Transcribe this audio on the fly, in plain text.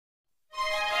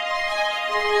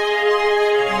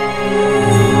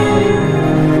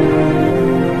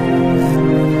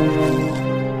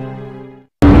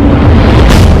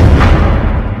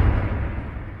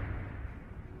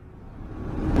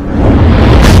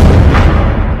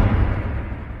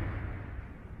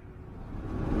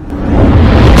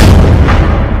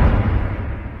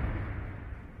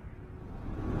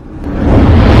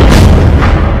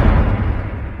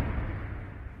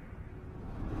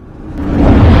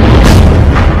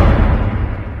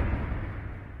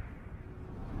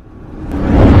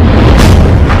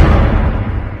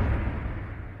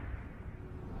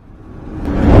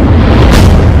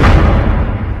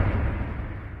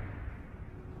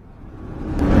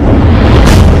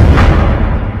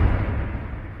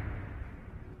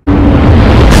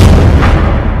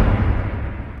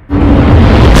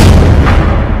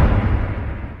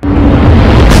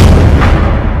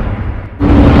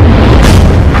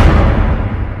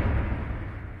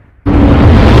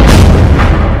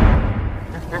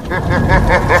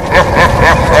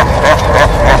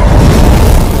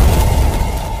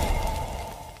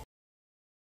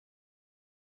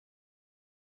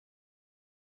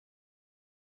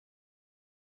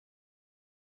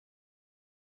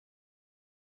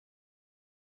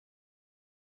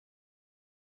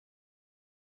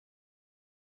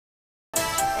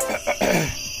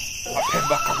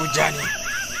Wapemba Kabujani.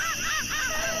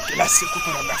 Kila siku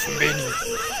kuna gafumbeni.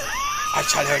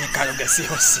 Acha leo nikaroge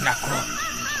siho sinako.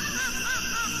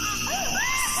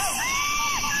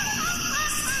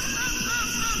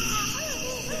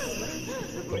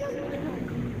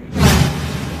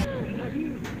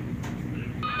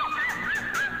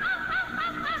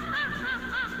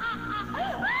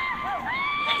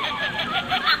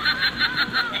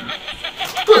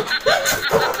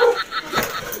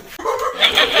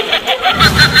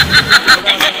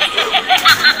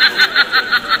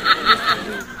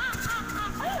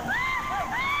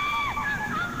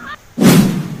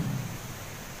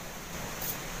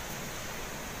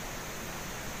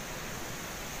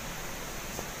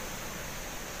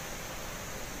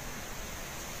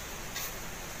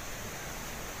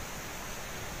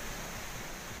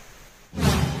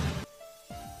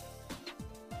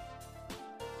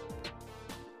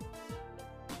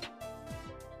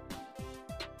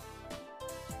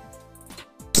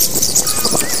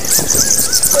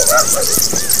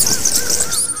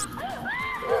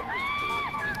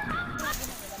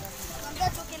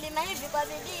 Tukilima hivi kwa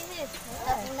bidii hivi,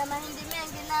 tutavuna mahindi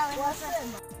mengi nawe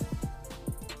wasema.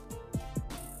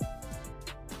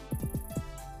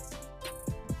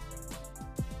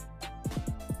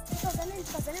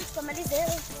 Sasa tukamalize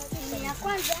hiyo ya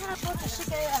kwanza hapo,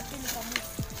 tushike hiyo ya pili kabisa.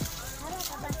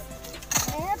 Haraka basi.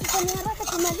 Tufanye haraka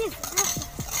tumalize.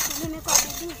 Tulime kwa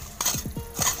bidii.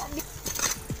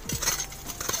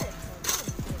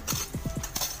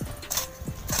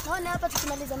 Naona hapa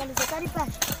tukimaliza kari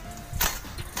pale.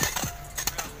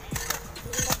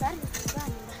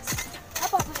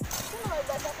 Hapa hapo.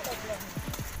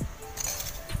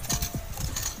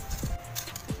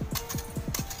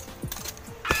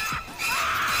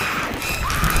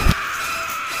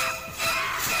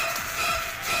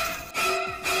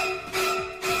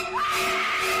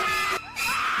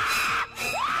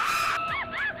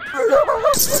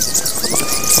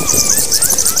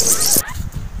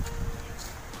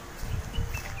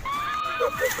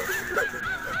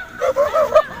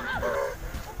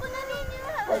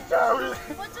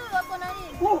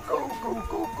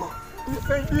 Huko.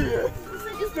 Nisaidie.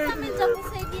 Mimi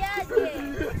nitakusaidiaje?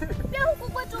 Pia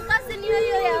huku kwetu kazi ni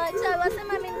hiyo ya wachawi.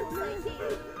 Wasema mimi nikusaidie.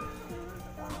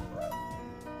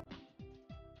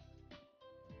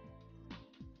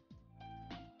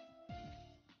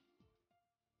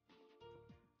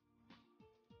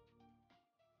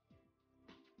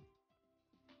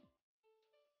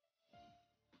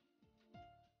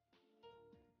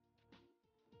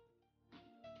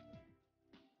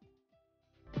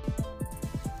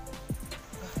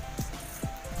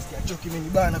 Choki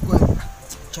imenibana kweli.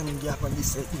 Acha niingie hapa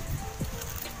nisaidie.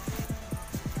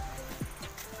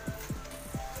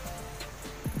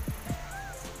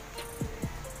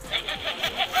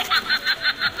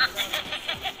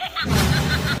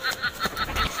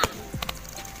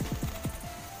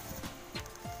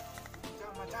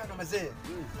 Matano mzee.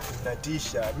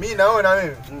 Natisha. Mimi naona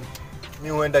wewe. Mimi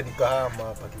huenda nikahama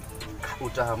hapa tu.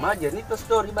 Utahamaje? Nipe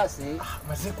story basi.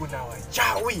 Mzee kuna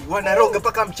wachawi wanaroga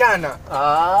paka mchana.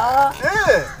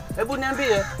 Hebu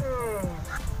niambie.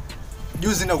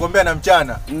 Juzi nakwambia na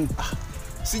mchana.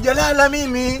 Sijalala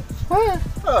mimi.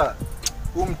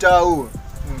 Mtaa huu.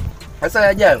 Sasa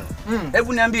yajayo.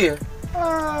 Hebu niambie.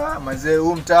 Mzee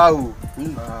mtaa huu.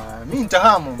 Mimi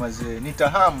nitahama mzee,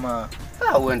 nitahama.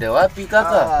 Uende wapi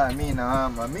kaka? Mimi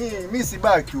nahama. Mimi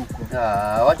sibaki huko.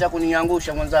 Wacha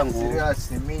kuniangusha mwanzangu.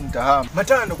 Serious, mimi nitahama.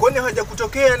 Matano, kwani haja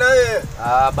kutokea na wewe?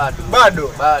 Bado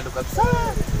kabisa.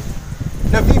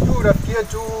 Na vipi rafiki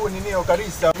yetu nini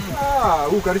Karisa?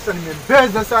 Huyu Karisa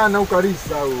nimempeza sana huyu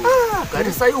Karisa huyu.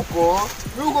 Karisa yuko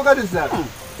Karisa.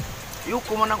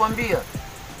 Yuko mwanakwambia.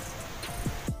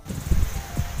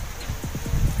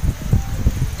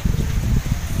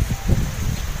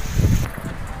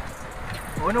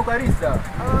 Ono Karisa.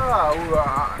 Huyu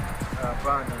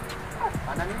hapana.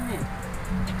 Ana nini?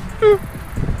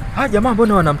 Jamaa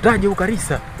mbona wanamtaja huyu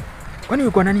Karisa? Kwani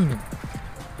yuko na nini?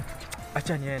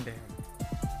 Acha niende.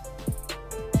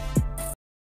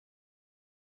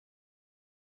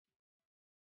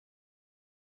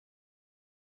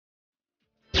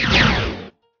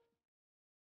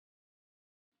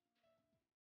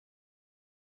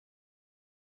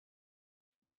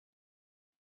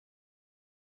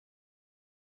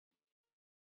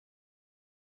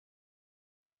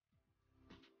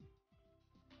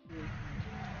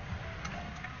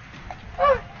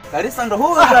 Karisa ndo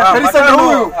huyu. Karisa ndo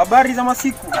huyu. Habari za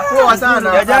masiku. Poa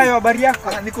sana. Yajayo habari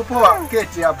yako? Niko poa.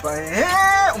 Keti hapa.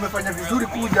 Umefanya vizuri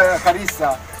kuja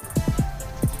Karisa.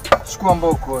 Chukua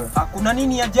mboko. Kuna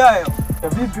nini yajayo?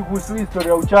 Vipi kuhusu historia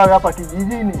ya uchawi hapa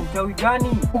kijijini? Uchawi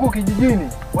gani? Huko kijijini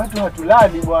watu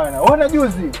hatulali bwana. Ona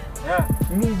juzi?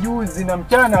 Mimi juzi na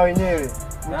mchana wenyewe.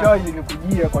 Mchawi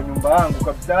nilikujia kwa nyumba yangu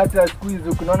kabisa. Hata siku hizi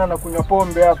ukiona na kunywa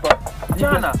pombe hapa.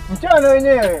 Mchana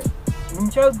wenyewe. Ni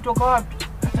mchawi kutoka wapi?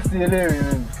 Hata sielewi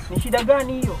mimi. Ni shida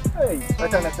gani hiyo?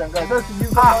 Hata nashangaa. Sasa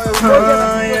sijui kama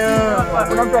wewe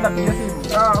kuna mtu anapiga simu.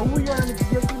 Huyu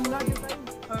ananipigia simu nani sasa?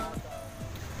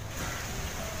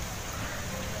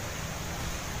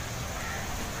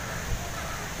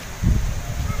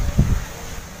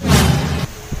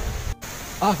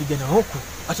 Vijana huku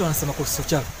hata wanasema kwa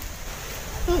uchawi.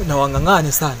 Na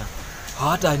wangangane sana.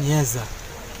 Hawataniweza.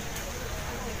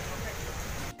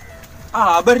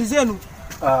 Habari zenu?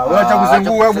 Wewe acha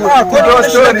kuzungua hebu. Tupe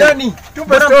story gani?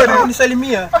 Tupe story.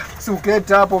 Unisalimia. Si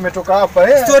uketa hapo umetoka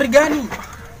hapa Story gani?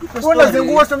 Mbona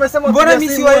zingua umesema mbona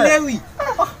mimi siwaelewi?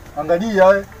 Angalia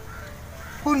wewe.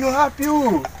 Huyu hapi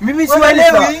huu. Mimi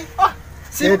siwaelewi.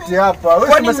 Eti hapa.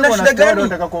 Wewe umesema shida gani?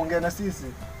 Unataka kuongea na sisi?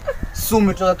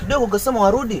 Umetoka kidogo ukasema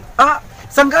warudi.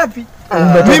 Saa ngapi?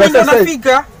 Mimi ndo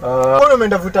nafika. Wewe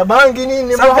umeenda vuta bangi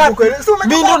nini?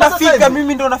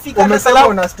 Mimi ndo nafika.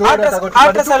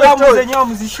 Hata salamu zenyewe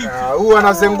mzishiki. Huyu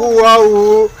anazengua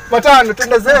au matano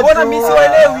twende zetu. Mbona mimi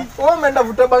siwaelewi? Wewe umeenda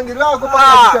vuta bangi lako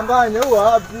mpaka kuchanganya. Huyu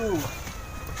hapi huu.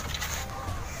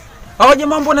 Hao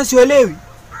jamaa mbona siwaelewi?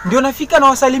 Ndio nafika na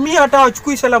wasalimia hata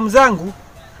wachukui salamu zangu.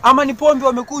 Ama ni pombe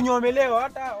wamekunywa wamelewa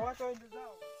hata watu waende zao.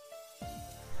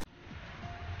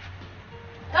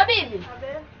 Kabibi.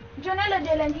 Njoo na ile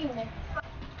jela nyingine.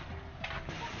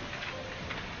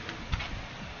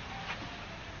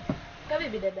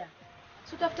 Kabibi dada.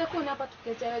 Si utafute kuni hapa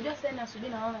tukete. Unajua sasa na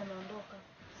asubuhi na wao wanaondoka.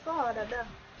 Sawa dada.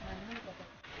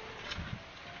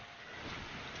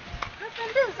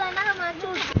 Asante sana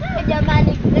matusi.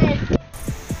 Jamani Grace.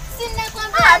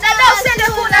 Sinakwambia dada usiende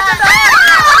kuna sasa.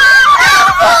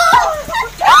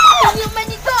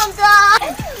 Umenigonga.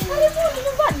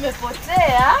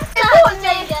 Nimepotea.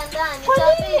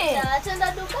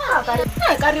 Tenda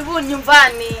dukani. Karibuni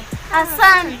nyumbani.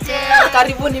 Asante.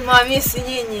 Karibuni mwamisi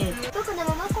nyinyi. Toka na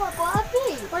mamako wako wapi?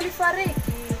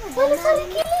 Walifariki.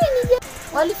 Walifariki lini?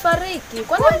 Walifariki.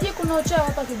 Kwani mji kuna uchawi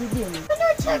hapa kijijini?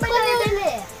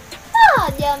 Endelea.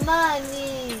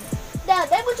 Jamani.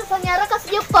 Dada, hebu tufanye haraka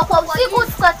sije kufa kwa usiku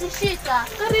tukatishika.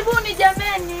 Karibuni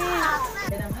jameni.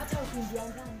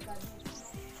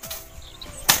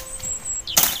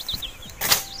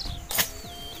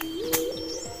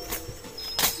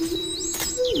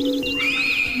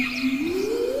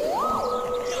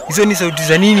 Hizo ni sauti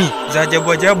za nini? Za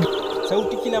ajabu ajabu.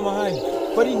 Sauti kila mahali.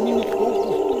 Kwani nini kiko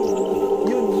huko?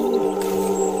 Hiyo ni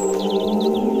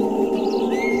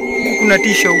nini? Kuna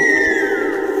tisha huko.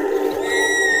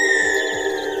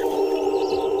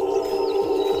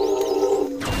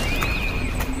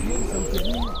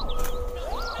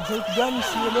 Sauti gani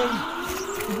sielewi?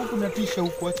 Huko kuna tisha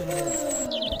huko, acha nione.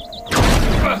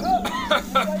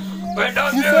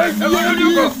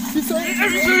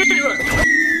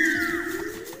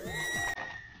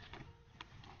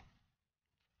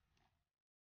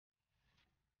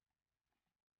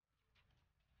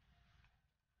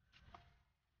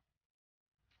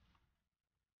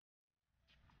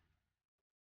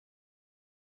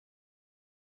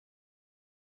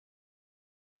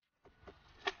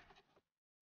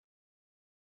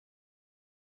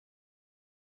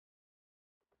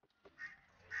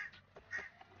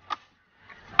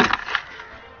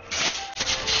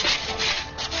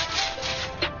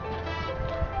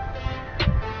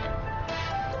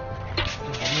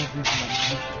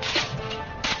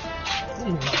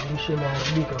 Madirisha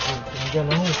yanaharibika kwa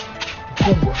kijana huyu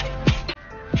mkubwa.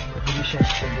 Madirisha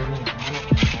yanatengenezwa.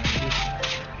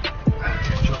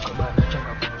 Choka bana,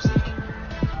 changa pumzike.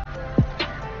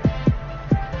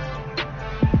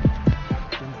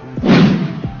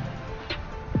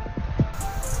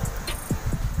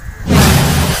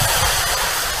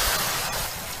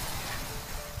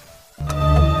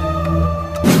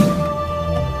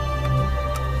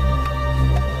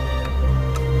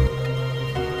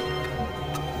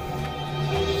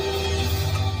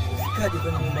 Kaje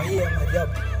kwenye nyumba hii ya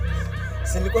maajabu.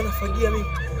 Sasa nilikuwa nafagia mimi.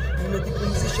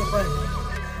 Nimejipumzisha pale.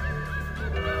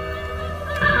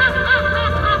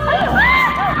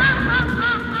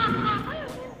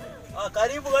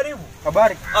 Karibu.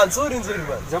 Habari? Nzuri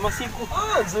bwana. Za masiku?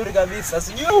 Nzuri kabisa.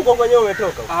 Sijui huko kwenyewe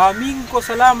umetoka. Mimi niko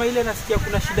salama, ile nasikia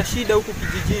kuna shida huko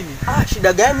kijijini.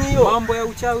 Shida gani hiyo? Mambo ya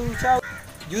uchawi.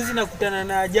 Juzi nakutana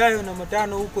na Ajayo na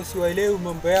Matano huko, siwaelewi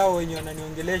mambo yao, wenye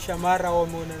wananiongelesha mara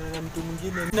wameonana na mtu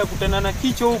mwingine. Nakutana na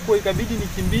kicho huko, ikabidi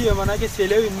nikimbie maana yake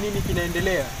sielewi nini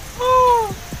kinaendelea.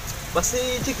 Basi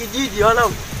hiki kijiji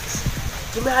wanangu.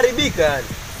 kimeharibika yani.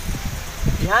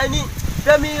 Yaani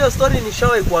pia mimi hiyo story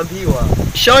nishawahi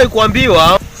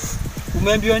kuambiwa.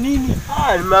 Umeambiwa nini?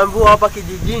 Nimeambiwa hapa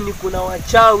kijijini kuna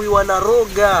wachawi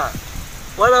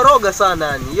wanaroga sana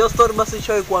yani. Hiyo story basi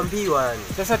nishawahi kuambiwa yani.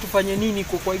 Sasa tufanye nini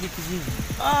kwa hiki kijiji?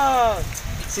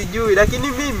 Sijui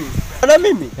lakini mimi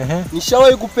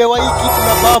nishawahi kupewa hii kitu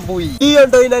na babu hii. Hiyo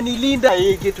ndio inanilinda.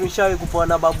 Hii kitu nishawahi kupewa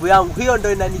na babu yangu. Hiyo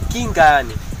ndio inanikinga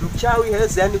yani. Mchawi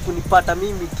hawezi yani kunipata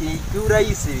mimi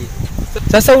kiurahisi.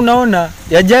 Sasa unaona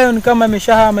yajayo ni kama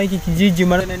ameshahama hiki kijiji,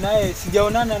 maana naye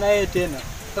sijaonana naye tena.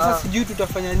 Sasa sijui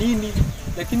tutafanya nini,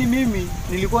 lakini mimi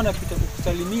nilikuwa napita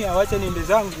kukusalimia, acha niende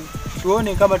zangu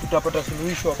tuone kama tutapata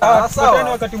suluhisho. Sawa,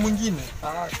 wakati mwingine.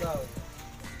 Sawa.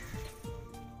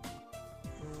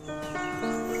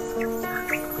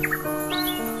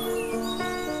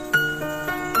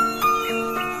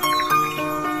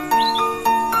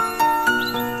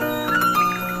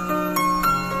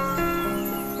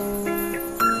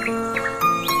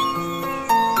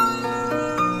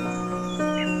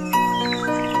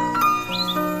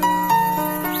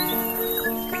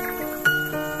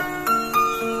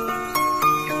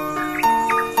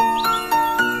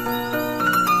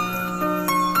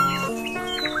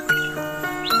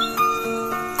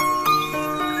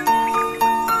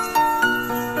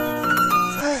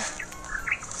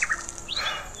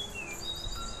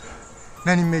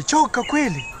 Na nimechoka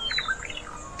kweli.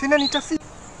 Tena nitafika.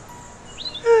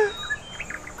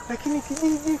 Lakini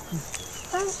kijiji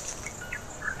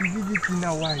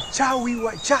kina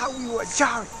wachawi.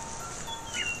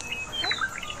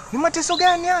 Ni mateso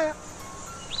gani haya?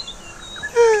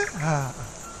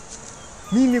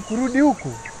 Mimi kurudi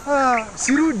huku?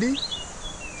 Sirudi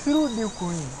huku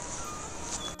mimi.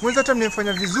 Mwanzo hata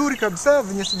mnifanya vizuri kabisa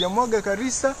venye sijamwaga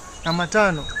karisa na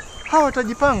matano. Hawa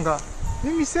watajipanga.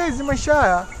 Mimi siwezi maisha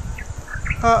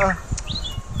haya.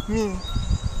 Mimi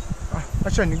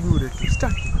acha nigure tu.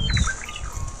 Sitaki.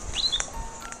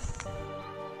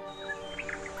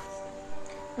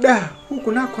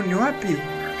 Huku nako ni wapi?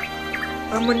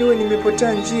 Ama niwe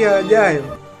nimepotea njia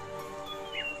ajayo?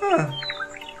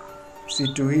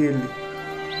 Situ hili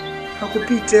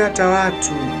hakupite hata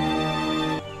watu.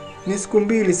 Ni siku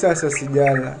 2 sasa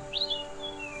sijala.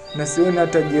 Na siona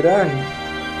hata jirani.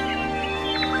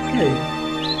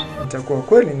 Nitakuwa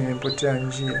kweli nimepotea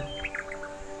njia.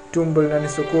 Tumbo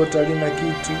linanisokota lina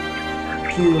kitu.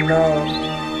 Kiu nao.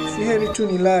 Si heri tu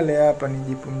nilale hapa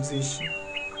nijipumzishe.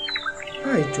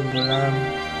 Tumbo langu.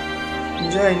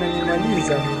 Njaa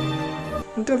inanimaliza mimi.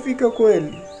 Nitafika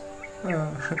kweli?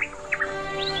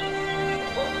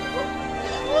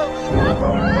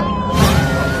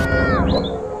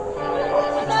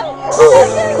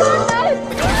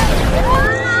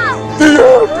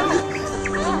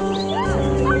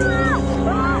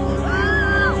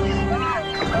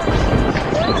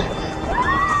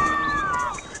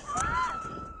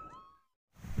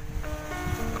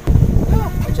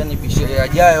 Acha nibishe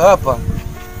yajayo hapa.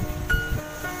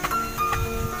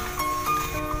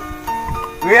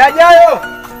 Yajayo.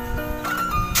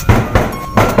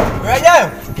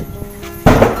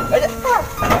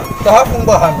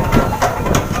 Tahafungwa hapa.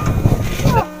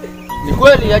 Ni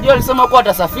kweli yajayo alisema kuwa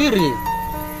atasafiri.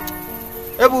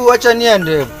 Hebu acha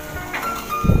niende.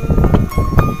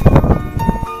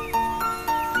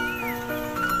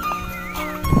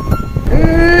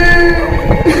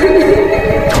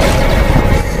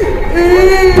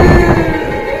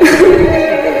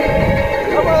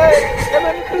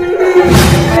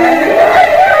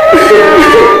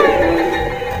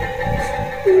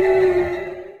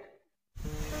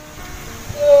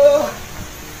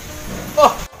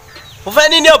 Ufanya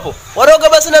nini hapo? Waroga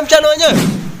basi na mchana wenyewe.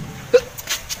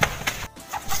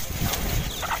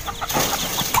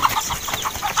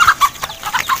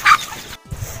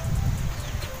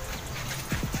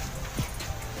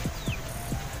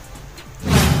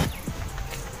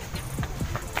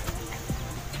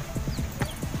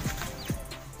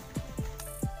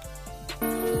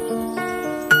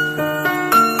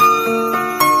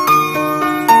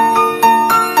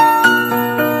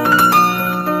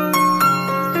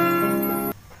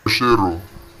 Kashero,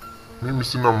 mimi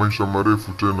sina maisha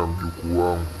marefu tena mjukuu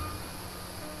wangu.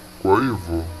 Kwa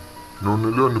hivyo,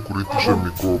 naonelea nikurithishe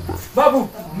mikoba. Babu,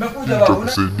 umekuja babu.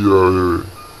 Nitakusaidia wewe.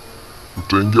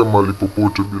 Utaingia mahali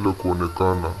popote bila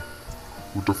kuonekana.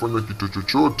 Utafanya kitu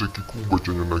chochote kikubwa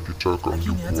chenye nakitaka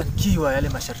mjukuu. Hata kiwa yale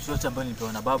masharti yote ambayo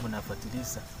nilipewa na babu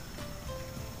nafuatiliza.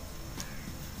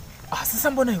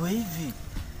 Sasa mbona iwe hivi?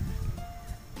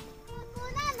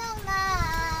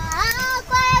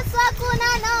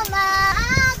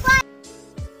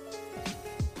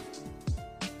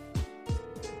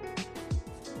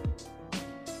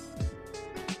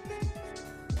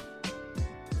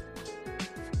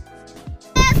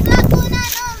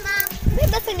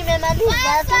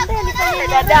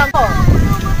 dadangu.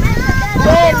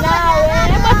 Wewe nawe,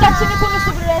 hebu kaa chini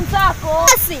kunisubiri wenzako.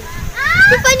 Basi.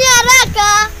 Tufanye haraka.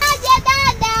 Aje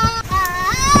dada.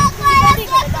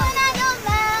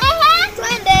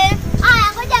 Twende. Aya,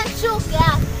 ngoja nishuke.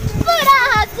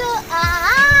 Furaha tu.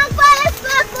 Kwa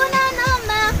kuna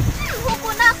noma. Huku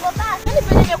nako basi. Mimi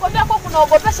penye nimekwambia kwa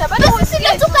kunaogopesha bado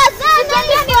usikie. Tukazane.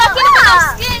 Lakini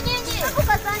usikie nyinyi.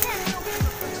 Tukazaneni.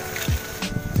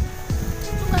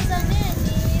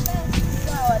 Tukazaneni.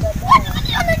 Sawa dada.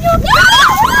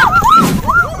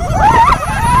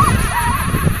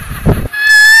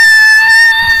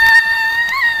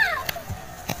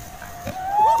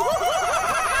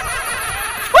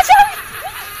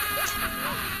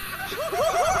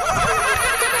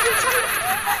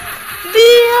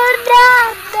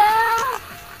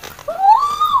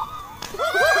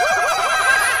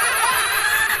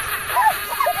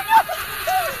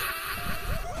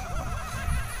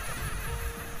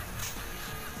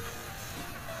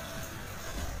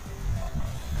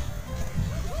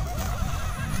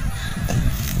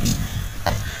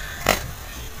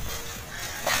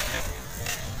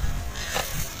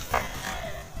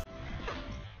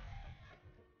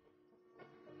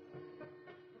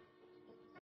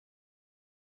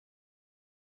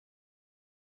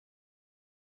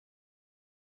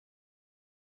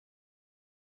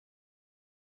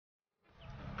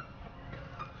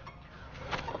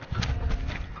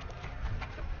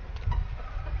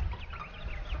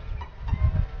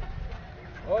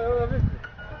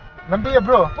 Niambie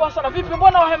bro. Poa sana, vipi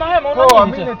mbona wahema Poa,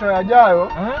 mimi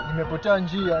nitayajayo. Nimepotea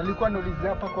njia. Nilikuwa nauliza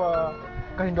hapa kwa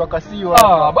Kahindo Kasiwa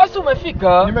hapa. Basi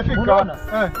umefika. Nimefika. Unaona?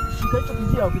 Shika hicho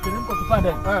kijia ukiteremka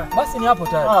tupande. Basi ni hapo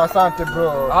tayari. Asante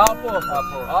bro. Hapo.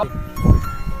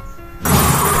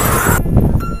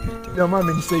 Jamaa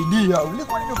amenisaidia.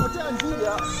 Ulikuwa nimepotea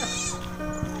njia.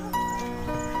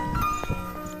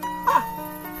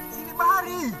 Sini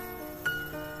bahari.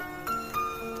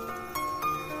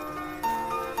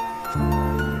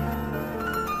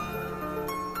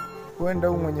 Kwenda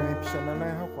huyu mwenye nipishana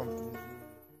naye hapo mtu.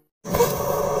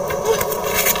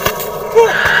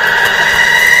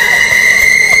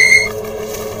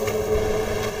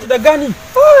 Shida gani?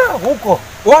 Huko.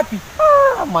 Wapi?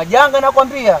 Majanga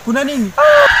nakwambia. Kuna nini?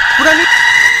 Kuna nini?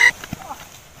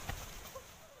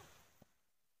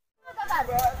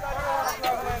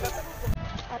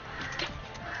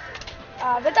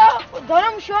 Beta,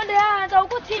 dona mshonde hata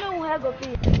uko tini muhego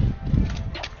pia.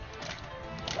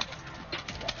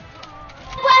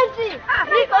 Kwanzi!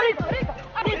 Riko.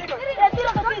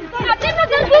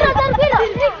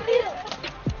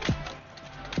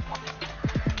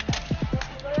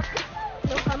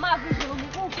 Kama vizuri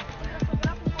mkuu.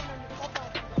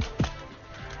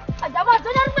 Ajaba,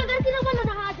 tuna rumba kile kwenda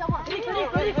na haja kwa. Riko.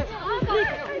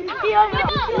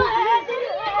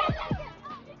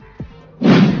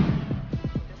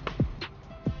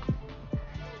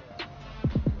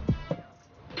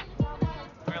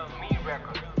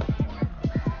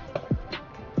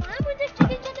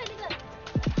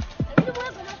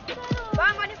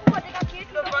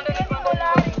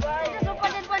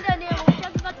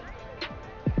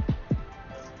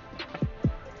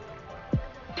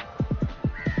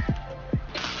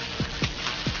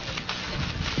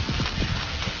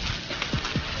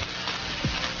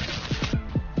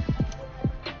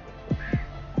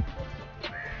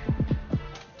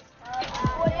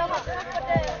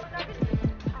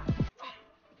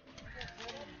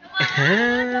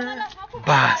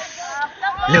 Bas.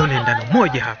 Leo nenda na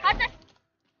moja hapa.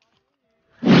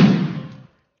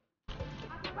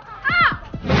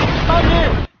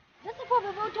 Sasa kwa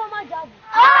baba utoa majabu.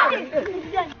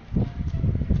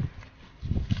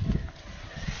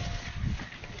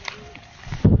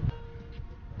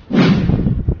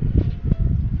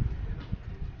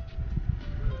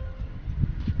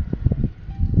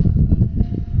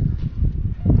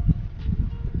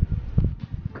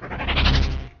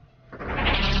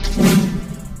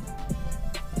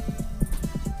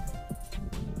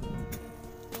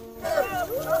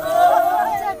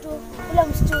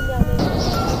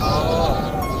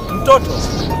 Mtoto.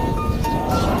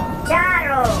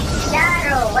 Charo,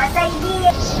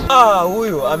 wasaidie.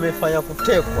 Huyo amefanya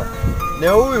kutekwa.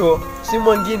 Na huyo si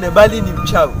mwingine bali ni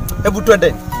mchawi. Hebu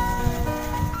twendeni.